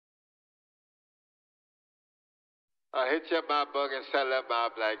I hit you up my bug and settle up my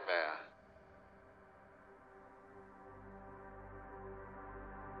black mare.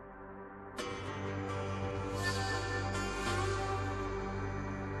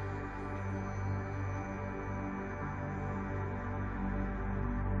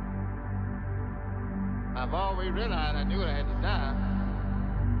 I've always realized I knew I had to die.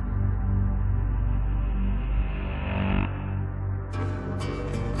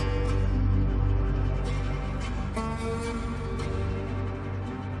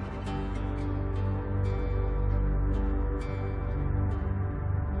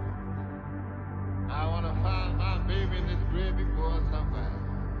 I want to find my baby in this gravy boy somewhere.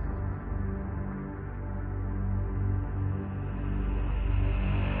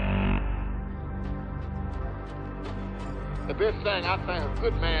 The best thing I think a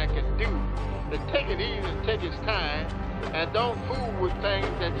good man can do is take it easy and take his time and don't fool with things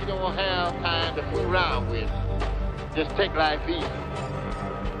that you don't have time to fool around with. Just take life easy.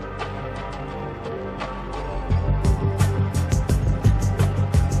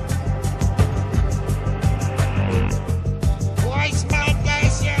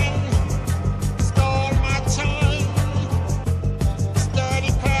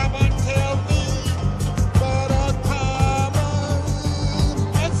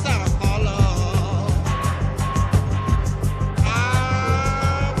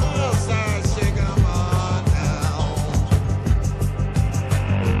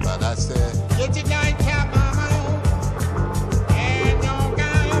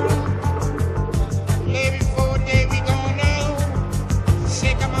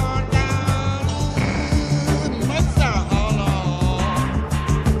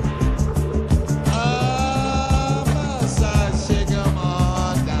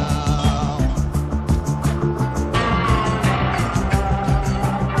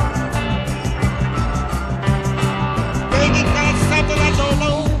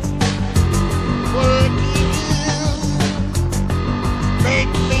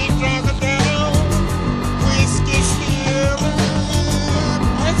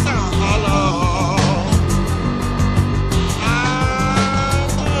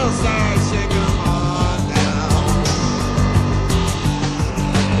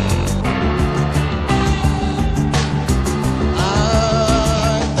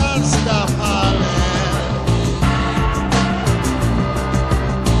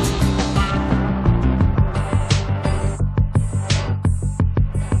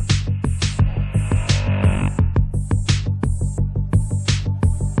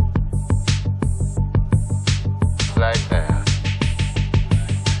 Like that.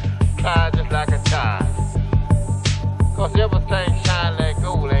 Shine just like a child. Cause everything shine like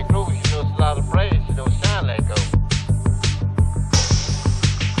gold. Ain't gold, she knows a lot of praise, she don't shine like gold.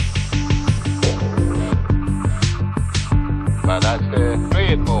 But I said,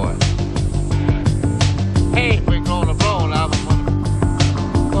 red boy. Hey, we're gonna blow album.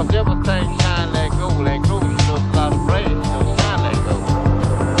 Cause everything shine like gold. Ain't gold, she knows a lot of praise, she don't shine like gold.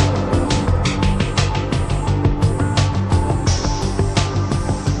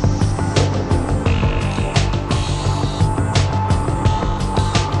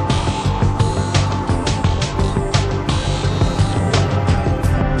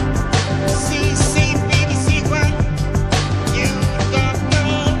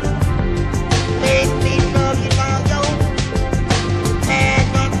 Make me love you, my yo. And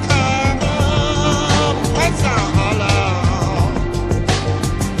my karma.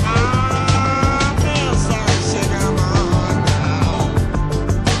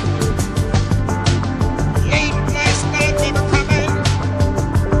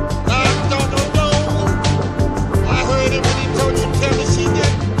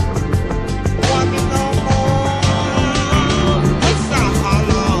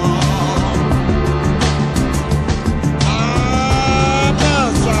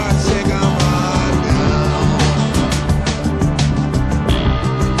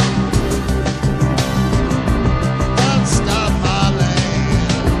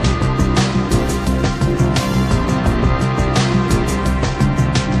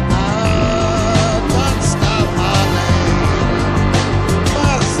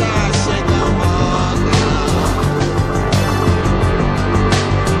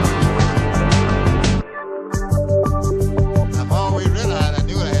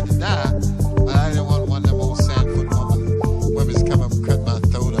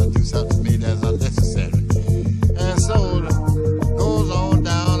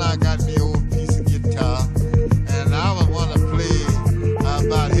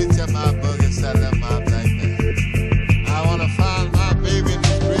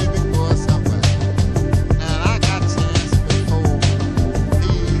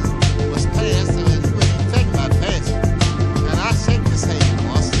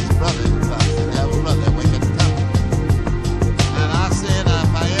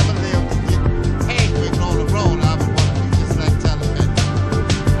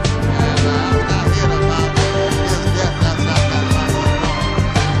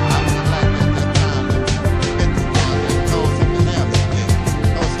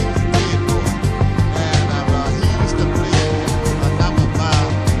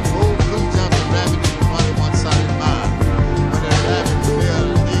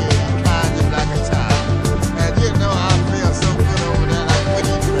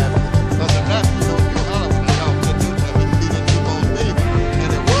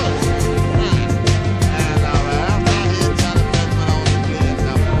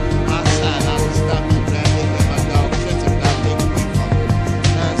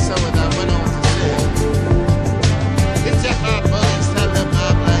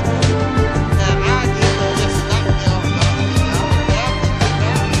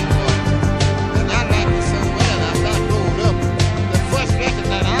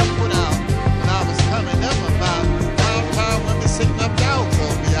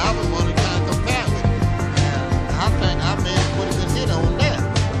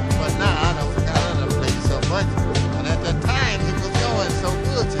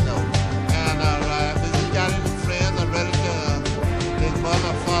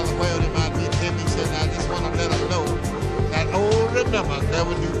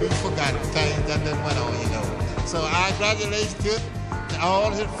 never do be forgotten. Things that went on, you know. So I congratulate to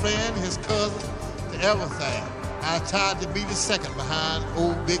all his friends, his cousins, to everything. I tried to be the second behind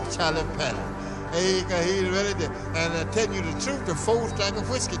old Big Charlie Patton. He really did. And I tell you the truth, the first drink of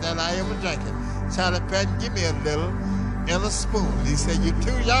whiskey that I ever drank it, Charlie Patton give me a little in a spoon. He said, you're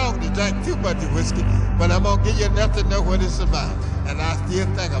too young to drink too much of whiskey, but I'm going to give you enough to know what it's about. And I still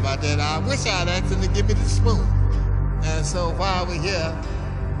think about that. I wish I'd asked him to give me the spoon. And so while we're here,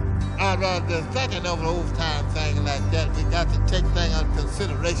 I'd rather thinking of an old-time thing like that. We got to take things under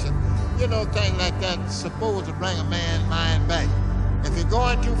consideration. You know, things like that supposed to bring a man's mind back. If you're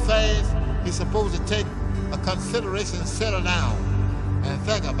going too fast, you're supposed to take a consideration and settle down and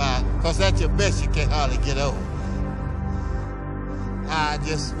think about it, because at your best, you can't hardly get old. I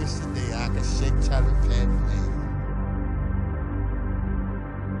just wish today I could shake Charlie Patton's hand.